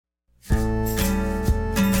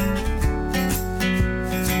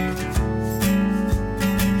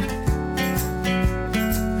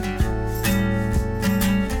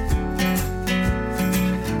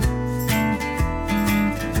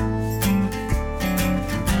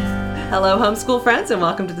Hello, homeschool friends, and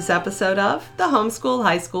welcome to this episode of the Homeschool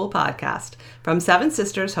High School Podcast from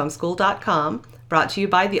SevenSistersHomeschool.com, brought to you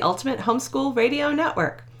by the Ultimate Homeschool Radio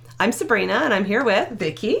Network. I'm Sabrina, and I'm here with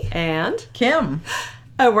Vicki and Kim.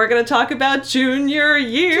 And we're going to talk about junior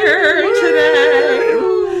year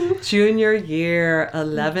today. Junior year,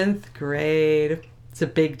 11th grade. It's a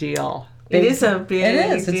big deal. It is a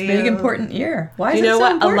big It's a big, important year. Why is it so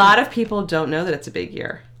important? A lot of people don't know that it's a big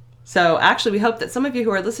year. So actually, we hope that some of you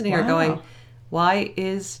who are listening are going, why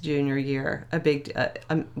is junior year a big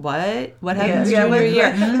what? What happens junior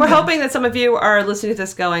year? We're hoping that some of you are listening to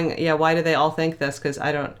this going, why do they all think this? Because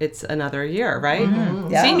it's another year, right?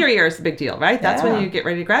 Mm-hmm. Yeah. Senior year is the big deal, right? That's when you get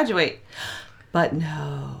ready to graduate. But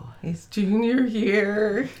no. It's junior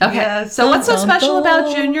year. Okay. Yes. So what's so special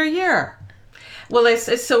about junior year? Well,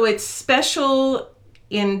 it's special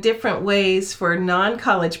in different ways for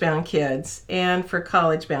non-college bound kids and for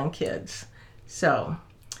college bound kids. So,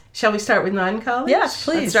 shall we start with non-college? Yes,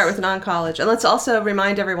 please. Let's start with non-college. And let's also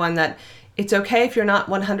remind everyone that it's okay if you're not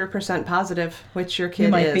 100% positive which your kid is.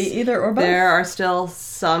 You might be either or both. There are still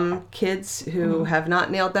some kids who have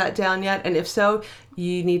not nailed that down yet. And if so,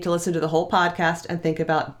 you need to listen to the whole podcast and think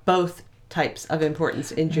about both types of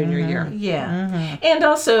importance in junior year. Yeah. Mm-hmm. And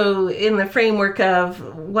also in the framework of,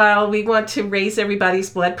 while we want to raise everybody's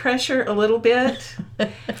blood pressure a little bit.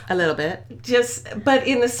 A little bit. But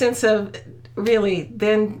in the sense of really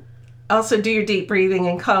then also do your deep breathing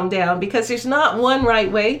and calm down, because there's not one right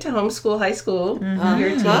way to homeschool high school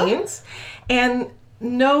your teens. And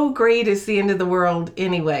no grade is the end of the world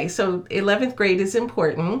anyway. So 11th grade is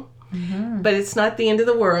important. Mm-hmm. But it's not the end of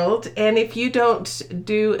the world. And if you don't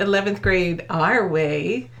do 11th grade our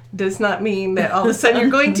way, does not mean that all of a sudden you're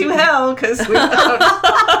going to hell, because we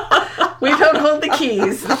don't hold the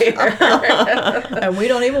keys there. And we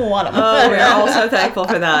don't even want them. Oh, we're all so thankful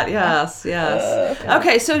for that. Yes.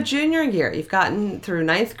 Okay, so junior year, you've gotten through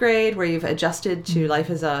 9th grade where you've adjusted to life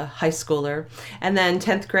as a high schooler. And then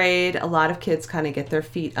 10th grade, a lot of kids kind of get their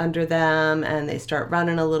feet under them and they start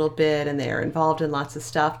running a little bit and they're involved in lots of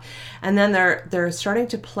stuff. And then they're starting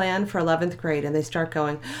to plan for 11th grade and they start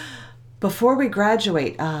going, before we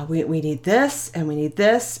graduate, we need this and we need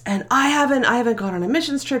this, and I haven't gone on a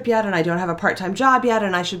missions trip yet, and I don't have a part-time job yet,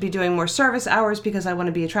 and I should be doing more service hours because I want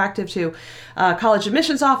to be attractive to college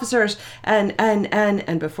admissions officers,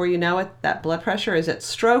 and before you know it, that blood pressure is at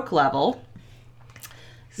stroke level.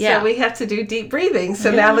 So we have to do deep breathing.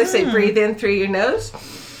 So now let's say breathe in through your nose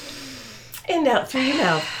and out through your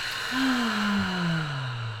mouth.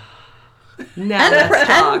 Now let's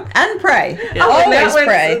talk. And pray. Yeah. Always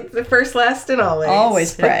pray. The first, last, and always.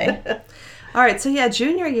 Always pray. All right, so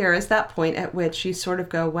junior year is that point at which you sort of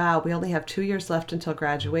go, wow, we only have 2 years left until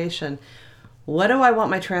graduation. What do I want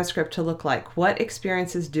my transcript to look like? What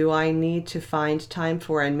experiences do I need to find time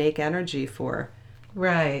for and make energy for?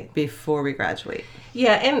 Right. Before we graduate.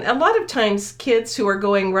 Yeah, and a lot of times kids who are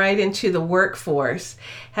going right into the workforce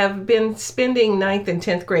have been spending 9th and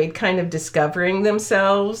 10th grade kind of discovering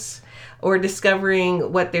themselves, or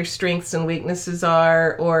discovering what their strengths and weaknesses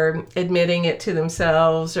are, or admitting it to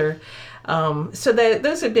themselves, or so that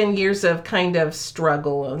those have been years of kind of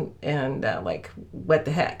struggle and like, what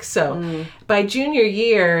the heck. So by junior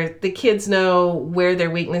year, the kids know where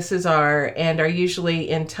their weaknesses are and are usually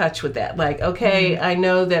in touch with that. Like, okay, I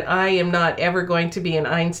know that I am not ever going to be an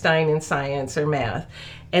Einstein in science or math.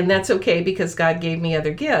 And that's okay because God gave me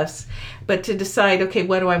other gifts. But to decide, okay,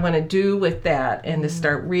 what do I want to do with that? And to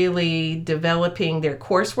start really developing their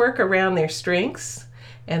coursework around their strengths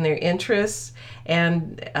and their interests,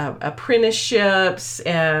 and apprenticeships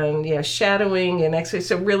and shadowing and exercise.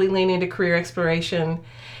 So really leaning into career exploration,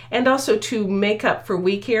 and also to make up for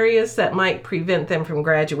weak areas that might prevent them from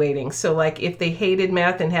graduating. So like if they hated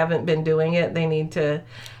math and haven't been doing it, they need to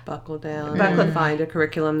buckle down and find a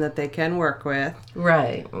curriculum that they can work with.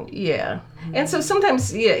 Right. Yeah. And so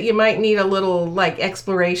sometimes you might need a little like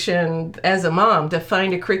exploration as a mom to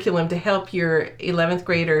find a curriculum to help your 11th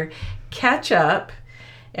grader catch up,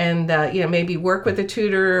 and maybe work with a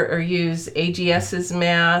tutor or use AGS's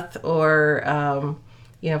math, or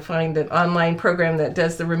find an online program that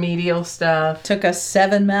does the remedial stuff. Took us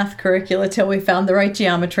 7 math curricula till we found the right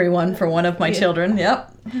geometry one for one of my children.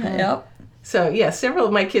 Yep. So several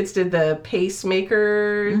of my kids did the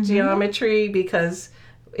pacemaker geometry because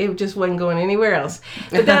it just wasn't going anywhere else.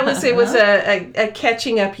 But it was a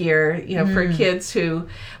catching up year, for kids who,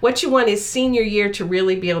 what you want is senior year to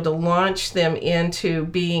really be able to launch them into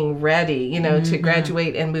being ready, to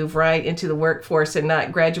graduate and move right into the workforce, and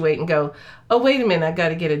not graduate and go, oh, wait a minute, I've got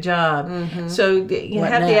to get a job. So you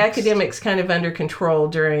What have the next? academics kind of under control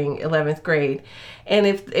during 11th grade. And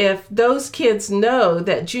if those kids know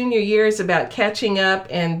that junior year is about catching up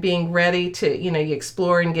and being ready to, you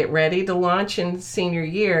explore and get ready to launch in senior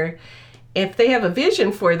year, if they have a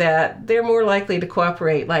vision for that, they're more likely to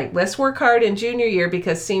cooperate. Like, let's work hard in junior year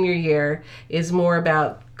because senior year is more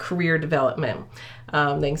about career development.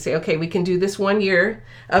 They can say, okay, we can do this 1 year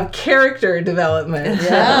of character development.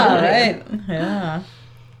 Yeah, right. Yeah.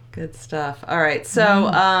 Good stuff. All right.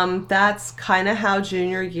 So that's kind of how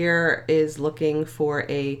junior year is looking for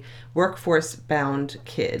a workforce-bound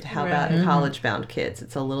kid. How about college-bound kids?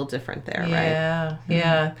 It's a little different there, right?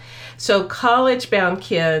 Yeah. So college-bound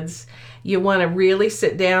kids, you want to really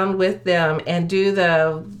sit down with them and do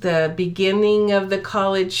the beginning of the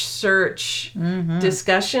college search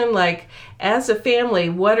discussion. Like, as a family,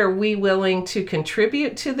 what are we willing to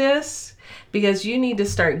contribute to this? Because you need to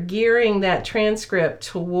start gearing that transcript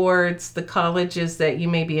towards the colleges that you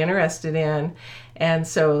may be interested in. And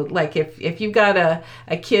so, like, if you've got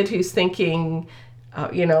a kid who's thinking,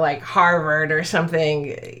 like Harvard or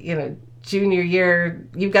something, junior year,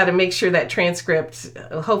 you've got to make sure that transcript,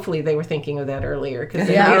 hopefully they were thinking of that earlier, because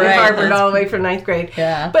they were at Harvard all the way from 9th grade.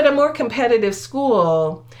 Yeah. But a more competitive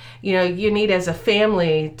school, you need as a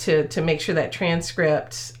family to make sure that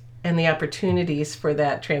transcript and the opportunities for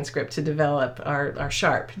that transcript to develop are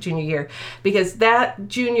sharp junior year, because that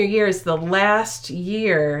junior year is the last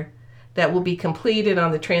year that will be completed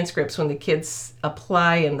on the transcripts when the kids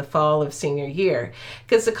apply in the fall of senior year,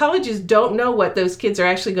 because the colleges don't know what those kids are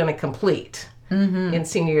actually going to complete in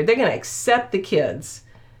senior year. They're going to accept the kids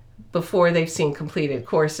before they've seen completed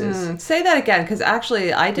courses. Say that again, because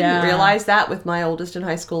actually I didn't realize that with my oldest in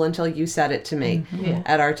high school until you said it to me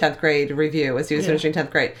at our 10th grade review as he was finishing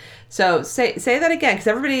 10th grade. So say that again, because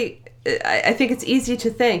everybody, I think it's easy to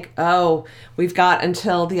think, oh, we've got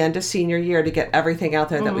until the end of senior year to get everything out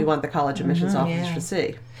there that we want the college admissions officers to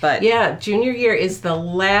see. But junior year is the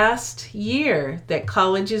last year that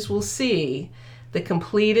colleges will see the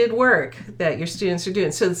completed work that your students are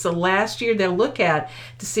doing. So it's the last year they'll look at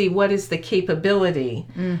to see what is the capability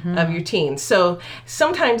of your teens. So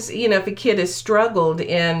sometimes, if a kid has struggled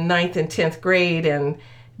in 9th and 10th grade and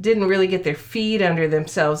didn't really get their feet under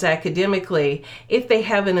themselves academically, if they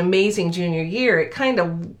have an amazing junior year, it kind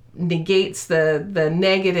of negates the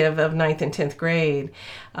negative of 9th and 10th grade.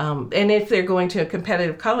 And if they're going to a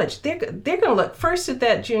competitive college, they're going to look first at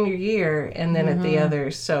that junior year and then at the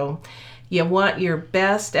others. So you want your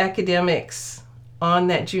best academics on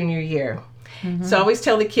that junior year. So I always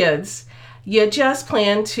tell the kids, you just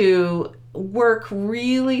plan to work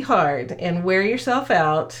really hard and wear yourself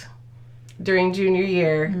out during junior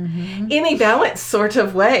year in a balanced sort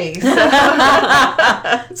of way. So,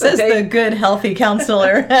 Says the good, healthy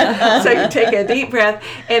counselor. so you take a deep breath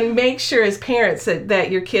and make sure as parents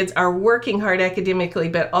that your kids are working hard academically,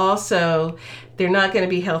 but also they're not going to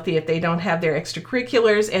be healthy if they don't have their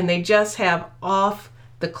extracurriculars and they just have off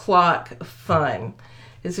the clock fun.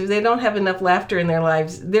 Because if they don't have enough laughter in their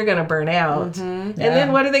lives, they're going to burn out. And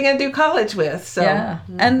then what are they going to do college with? So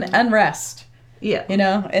and rest. Yeah.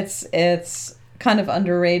 It's kind of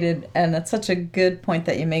underrated, and that's such a good point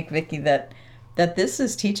that you make, Vicki, that this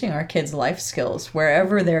is teaching our kids life skills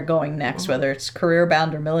wherever they're going next, whether it's career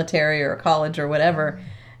bound or military or college or whatever.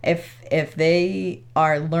 If they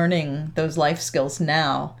are learning those life skills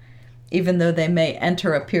now, even though they may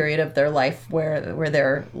enter a period of their life where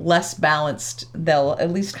they're less balanced, they'll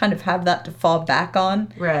at least kind of have that to fall back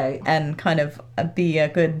on, right, and kind of be a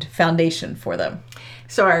good foundation for them.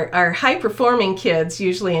 So our high-performing kids,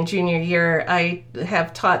 usually in junior year, I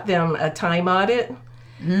have taught them a time audit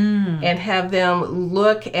and have them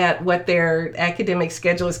look at what their academic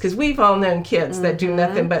schedule is. Because we've all known kids that do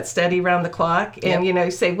nothing but study around the clock.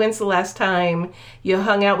 And, say, when's the last time you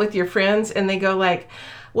hung out with your friends? And they go like,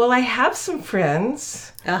 well, I have some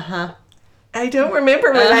friends. I don't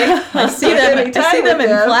remember when I see them. I see them in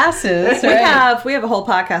classes. Right? We have a whole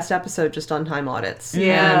podcast episode just on time audits.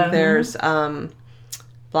 Yeah. And there's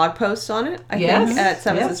blog posts on it, I think, at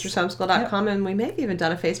sevensistershomeschool.com, and we may have even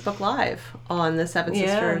done a Facebook Live on the Seven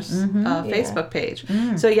Sisters Facebook page.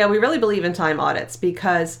 So we really believe in time audits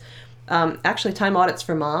because actually time audits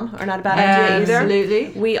for mom are not a bad idea either.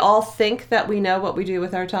 Absolutely. We all think that we know what we do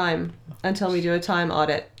with our time until we do a time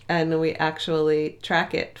audit and we actually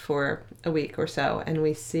track it for a week or so and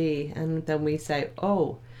we see, and then we say,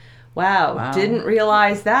 oh, wow. Didn't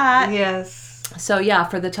realize that. Yes. So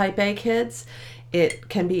for the type A kids, it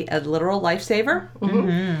can be a literal lifesaver.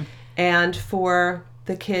 And for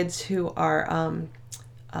the kids who are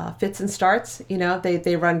fits and starts. You know,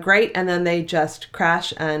 they run great and then they just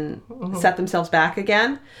crash and set themselves back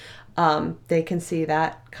again. They can see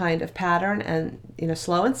that kind of pattern, and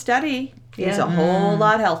slow and steady is a whole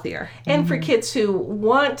lot healthier. And for kids who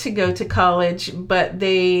want to go to college, but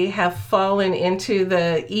they have fallen into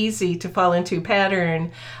the easy to fall into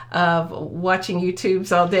pattern of watching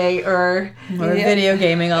YouTubes all day or video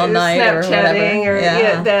gaming all night or Snapchatting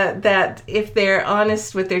whatever. that if they're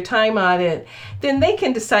honest with their time audit, then they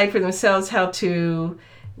can decide for themselves how to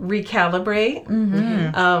recalibrate.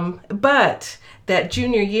 But that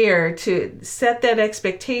junior year, to set that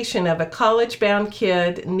expectation of a college-bound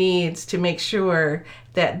kid needs to make sure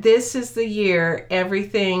that this is the year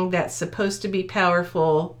everything that's supposed to be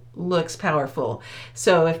powerful looks powerful.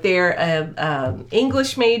 So if they're an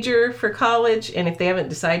English major for college, and if they haven't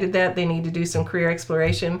decided that, they need to do some career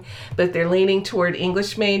exploration, but if they're leaning toward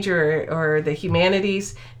English major or the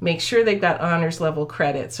humanities, make sure they've got honors level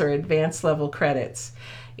credits or advanced level credits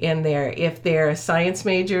in there. If they're a science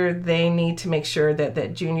major, they need to make sure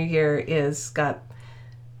that junior year is got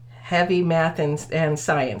heavy math and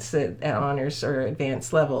science at honors or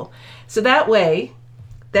advanced level. So that way,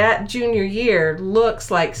 that junior year looks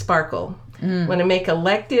like sparkle. Want to make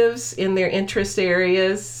electives in their interest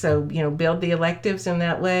areas, so build the electives in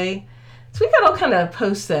that way. So we got all kind of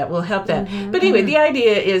posts that will help that. But anyway, the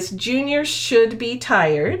idea is juniors should be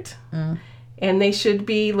tired, and they should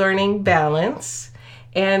be learning balance.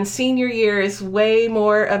 And senior year is way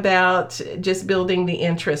more about just building the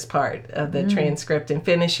interest part of the transcript and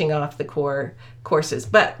finishing off the core courses.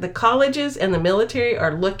 But the colleges and the military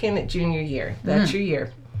are looking at junior year. That's your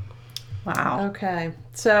year. Wow. Okay.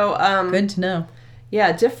 So Good to know.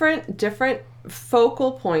 yeah, different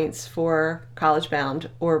focal points for college bound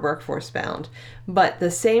or workforce bound, but the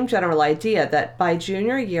same general idea that by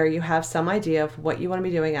junior year you have some idea of what you want to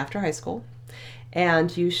be doing after high school,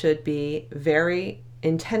 and you should be very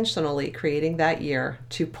intentionally creating that year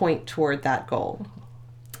to point toward that goal.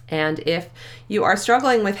 And if you are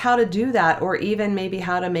struggling with how to do that, or even maybe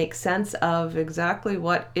how to make sense of exactly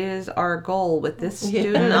what is our goal with this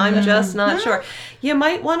student, I'm just not sure. You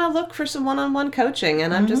might want to look for some one-on-one coaching.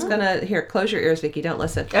 And I'm just going to, close your ears, Vicki, don't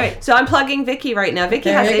listen. All right. So I'm plugging Vicki right now. Vicki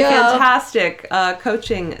has a fantastic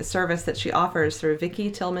coaching service that she offers through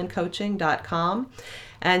VickiTillmanCoaching.com.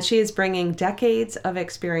 And she is bringing decades of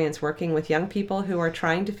experience working with young people who are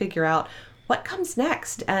trying to figure out what comes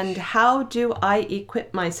next and how do I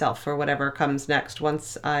equip myself for whatever comes next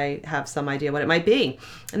once I have some idea what it might be.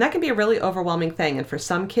 And that can be a really overwhelming thing. And for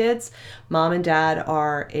some kids, mom and dad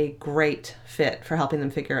are a great fit for helping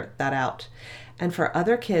them figure that out. And for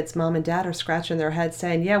other kids, mom and dad are scratching their heads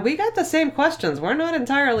saying, yeah, we got the same questions. We're not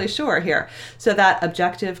entirely sure here. So that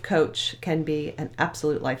objective coach can be an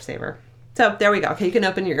absolute lifesaver. So there we go. Okay, you can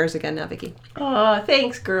open your ears again now, Vicki. Oh,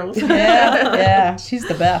 thanks, girls. Yeah, she's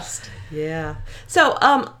the best. Yeah. So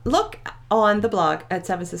look on the blog at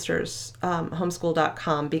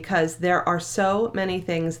SevenSistersHomeschool.com, because there are so many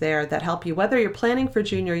things there that help you, whether you're planning for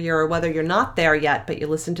junior year or whether you're not there yet, but you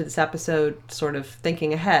listen to this episode sort of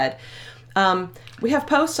thinking ahead. We have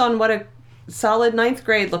posts on what a solid 9th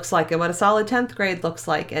grade looks like and what a solid 10th grade looks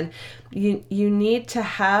like. And you need to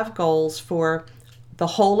have goals for the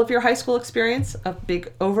whole of your high school experience, of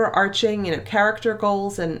big overarching, character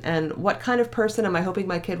goals, and what kind of person am I hoping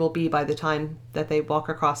my kid will be by the time that they walk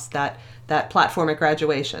across that platform at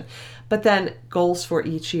graduation. But then goals for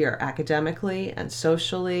each year, academically and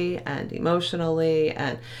socially and emotionally,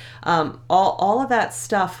 and all of that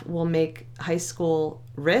stuff will make high school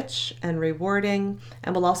rich and rewarding,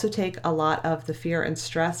 and will also take a lot of the fear and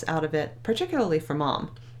stress out of it, particularly for mom.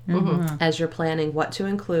 As you're planning what to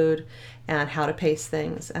include and how to pace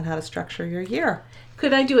things and how to structure your year.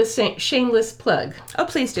 Could I do a shameless plug? Oh,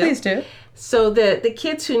 please do. Please do. So the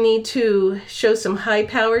kids who need to show some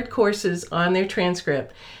high-powered courses on their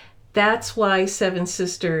transcript, that's why Seven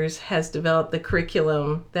Sisters has developed the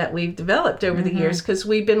curriculum that we've developed over the years, because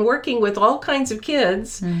we've been working with all kinds of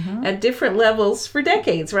kids at different levels for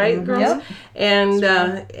decades, right, girls? Yep.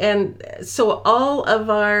 And so all of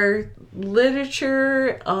our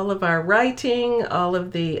literature, all of our writing, all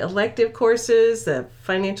of the elective courses, the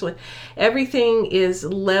financial, everything is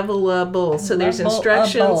levelable. So there's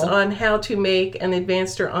instructions on how to make an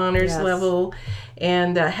advanced or honors level,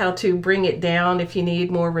 and how to bring it down if you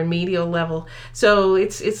need more remedial level. So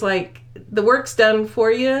it's like the work's done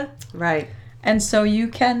for you. Right. And so you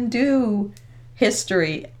can do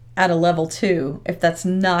history at a level 2 if that's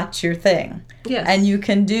not your thing. Yes. And you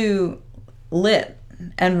can do lit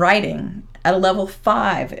and writing at a level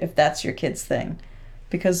 5 if that's your kid's thing.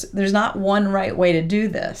 Because there's not one right way to do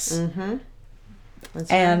this. That's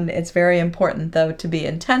And it's very important, though, to be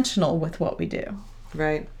intentional with what we do.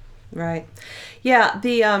 Right. Right. Yeah,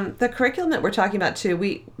 the curriculum that we're talking about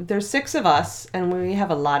too, there's 6 of us and we have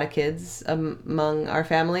a lot of kids among our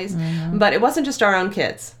families, but it wasn't just our own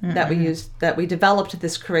kids that we used, that we developed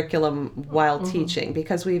this curriculum while teaching,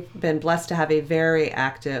 because we've been blessed to have a very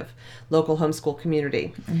active local homeschool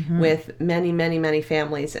community with many, many, many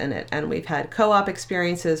families in it. And we've had co-op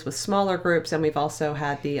experiences with smaller groups, and we've also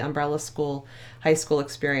had the umbrella school high school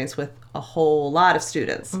experience with a whole lot of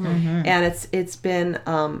students. And it's been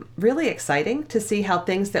really exciting to see how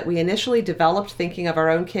things that we initially developed thinking of our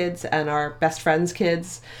own kids and our best friends'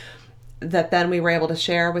 kids, that then we were able to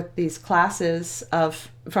share with these classes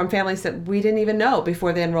from families that we didn't even know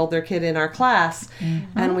before they enrolled their kid in our class.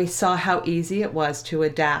 And we saw how easy it was to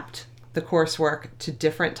adapt the coursework to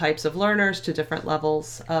different types of learners, to different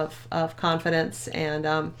levels of confidence.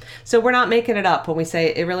 And so we're not making it up when we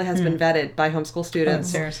say it really has been vetted by homeschool students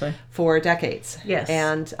Seriously. for decades. Yes.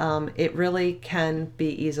 And it really can be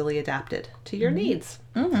easily adapted to your needs.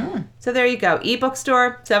 So there you go. Ebook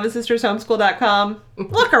store, sevensistershomeschool.com.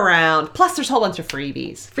 Look around. Plus, there's a whole bunch of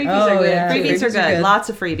freebies. Freebies are good. Yeah. Freebies are good. Lots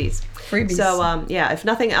of freebies. Freebies. So, if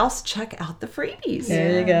nothing else, check out the freebies.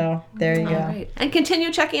 There you go. There you go. All right. And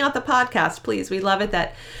continue checking out the podcast, please. We love it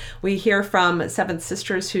that we hear from Seventh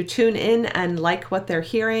Sisters who tune in and like what they're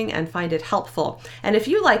hearing and find it helpful. And if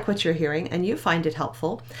you like what you're hearing and you find it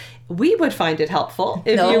helpful, we would find it helpful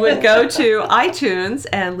if you would go to iTunes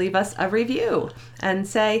and leave us a review and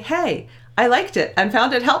say, hey, I liked it and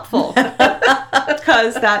found it helpful,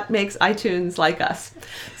 because that makes iTunes like us.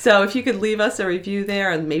 So if you could leave us a review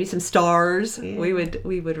there and maybe some stars, we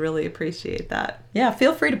would really appreciate that. Yeah,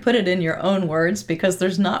 feel free to put it in your own words, because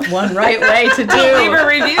there's not one right way to do Leave a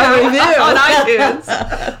review review. on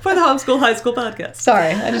iTunes for the Homeschool High School podcast.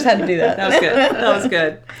 Sorry, I just had to do that. That was good. That was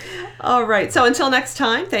good. All right. So until next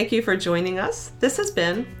time, thank you for joining us. This has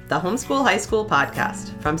been the Homeschool High School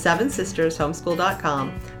podcast from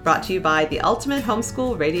SevenSistersHomeschool.com, brought to you by the Ultimate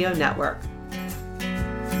Homeschool Radio Network.